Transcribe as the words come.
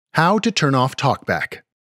How to turn off TalkBack.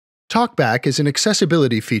 TalkBack is an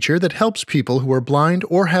accessibility feature that helps people who are blind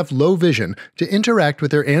or have low vision to interact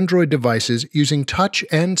with their Android devices using touch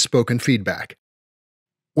and spoken feedback.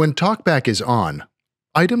 When TalkBack is on,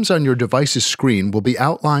 items on your device's screen will be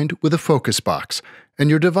outlined with a focus box, and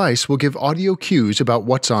your device will give audio cues about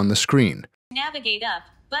what's on the screen. Navigate up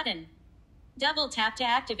button. Double tap to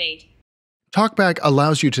activate. TalkBack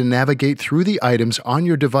allows you to navigate through the items on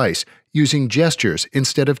your device using gestures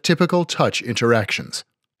instead of typical touch interactions.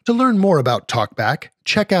 To learn more about TalkBack,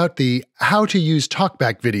 check out the How to Use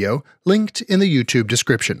TalkBack video linked in the YouTube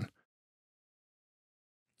description.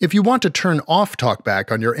 If you want to turn off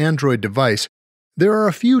TalkBack on your Android device, there are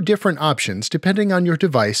a few different options depending on your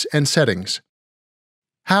device and settings.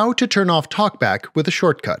 How to turn off TalkBack with a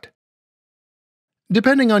shortcut.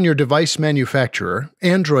 Depending on your device manufacturer,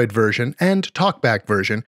 Android version, and TalkBack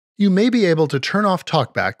version, you may be able to turn off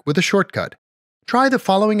TalkBack with a shortcut. Try the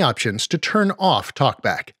following options to turn off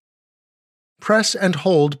TalkBack. Press and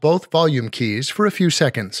hold both volume keys for a few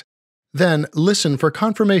seconds. Then listen for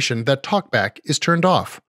confirmation that TalkBack is turned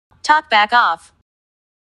off. TalkBack off.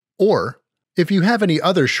 Or, if you have any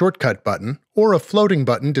other shortcut button or a floating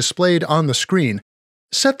button displayed on the screen,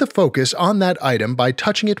 set the focus on that item by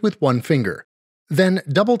touching it with one finger. Then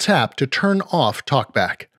double tap to turn off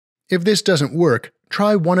TalkBack. If this doesn't work,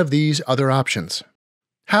 try one of these other options.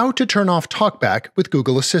 How to turn off TalkBack with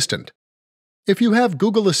Google Assistant. If you have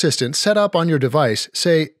Google Assistant set up on your device,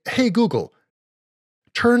 say, "Hey Google,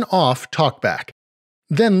 turn off TalkBack."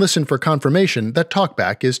 Then listen for confirmation that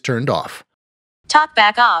TalkBack is turned off.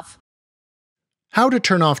 TalkBack off. How to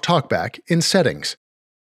turn off TalkBack in Settings.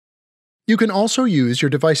 You can also use your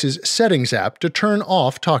device's Settings app to turn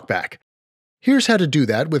off TalkBack. Here's how to do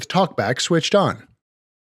that with TalkBack switched on.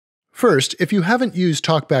 First, if you haven't used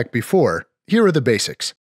TalkBack before, here are the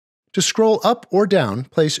basics. To scroll up or down,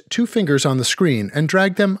 place two fingers on the screen and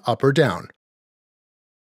drag them up or down.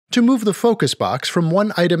 To move the focus box from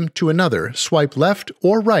one item to another, swipe left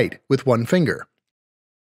or right with one finger.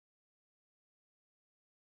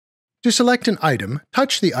 To select an item,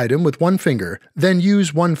 touch the item with one finger, then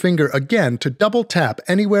use one finger again to double tap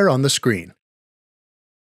anywhere on the screen.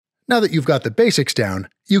 Now that you've got the basics down,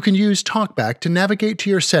 you can use TalkBack to navigate to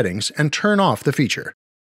your settings and turn off the feature.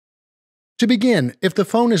 To begin, if the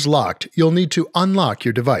phone is locked, you'll need to unlock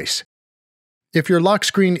your device. If your lock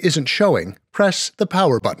screen isn't showing, press the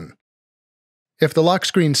power button. If the lock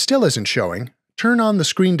screen still isn't showing, turn on the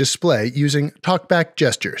screen display using TalkBack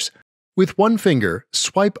gestures. With one finger,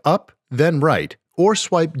 swipe up, then right, or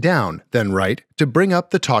swipe down, then right to bring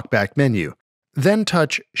up the TalkBack menu. Then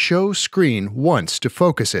touch Show Screen once to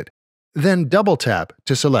focus it, then double tap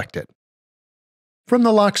to select it. From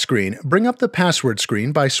the lock screen, bring up the password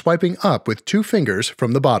screen by swiping up with two fingers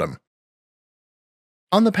from the bottom.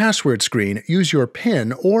 On the password screen, use your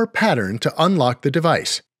PIN or pattern to unlock the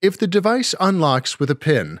device. If the device unlocks with a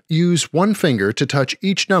PIN, use one finger to touch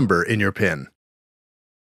each number in your PIN.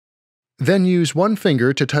 Then use one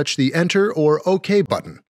finger to touch the Enter or OK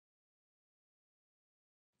button.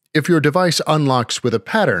 If your device unlocks with a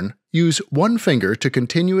pattern, use one finger to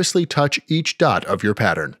continuously touch each dot of your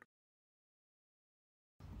pattern.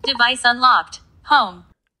 Device unlocked. Home.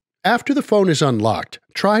 After the phone is unlocked,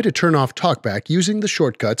 try to turn off TalkBack using the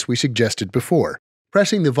shortcuts we suggested before,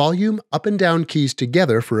 pressing the volume up and down keys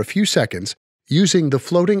together for a few seconds, using the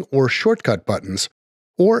floating or shortcut buttons,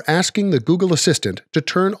 or asking the Google Assistant to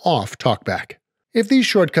turn off TalkBack. If these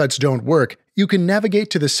shortcuts don't work, you can navigate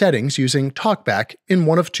to the settings using TalkBack in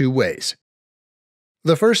one of two ways.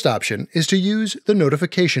 The first option is to use the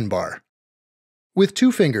notification bar. With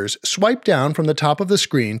two fingers, swipe down from the top of the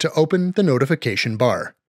screen to open the notification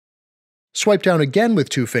bar. Swipe down again with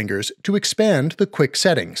two fingers to expand the quick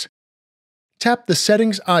settings. Tap the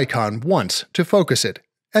settings icon once to focus it,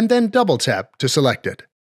 and then double tap to select it.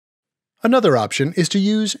 Another option is to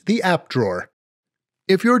use the app drawer.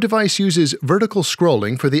 If your device uses vertical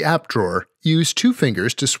scrolling for the app drawer, use two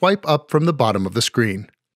fingers to swipe up from the bottom of the screen.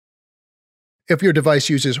 If your device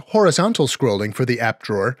uses horizontal scrolling for the app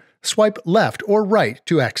drawer, swipe left or right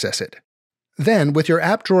to access it. Then, with your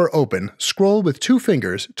app drawer open, scroll with two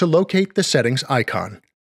fingers to locate the settings icon.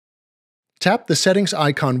 Tap the settings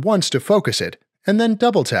icon once to focus it, and then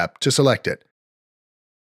double tap to select it.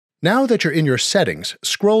 Now that you're in your settings,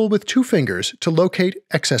 scroll with two fingers to locate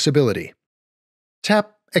Accessibility.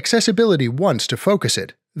 Tap Accessibility once to focus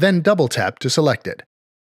it, then double tap to select it.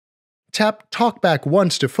 Tap TalkBack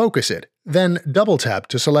once to focus it, then double tap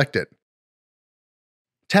to select it.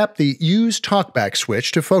 Tap the Use TalkBack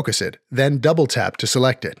switch to focus it, then double tap to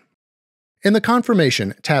select it. In the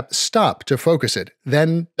confirmation, tap Stop to focus it,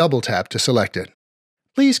 then double tap to select it.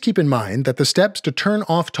 Please keep in mind that the steps to turn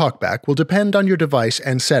off TalkBack will depend on your device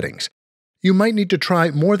and settings. You might need to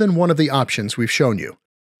try more than one of the options we've shown you.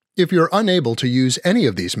 If you're unable to use any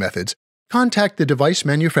of these methods, contact the device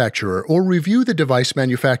manufacturer or review the device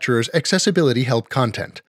manufacturer's accessibility help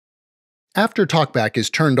content. After TalkBack is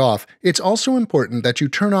turned off, it's also important that you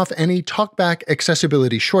turn off any TalkBack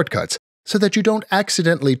accessibility shortcuts so that you don't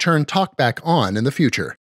accidentally turn TalkBack on in the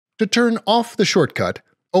future. To turn off the shortcut,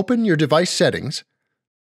 open your device settings,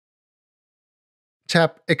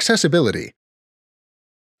 tap Accessibility,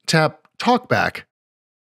 tap TalkBack,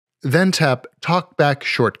 then tap TalkBack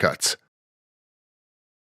Shortcuts.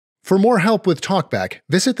 For more help with TalkBack,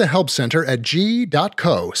 visit the Help Center at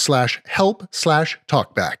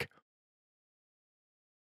g.co/help/TalkBack.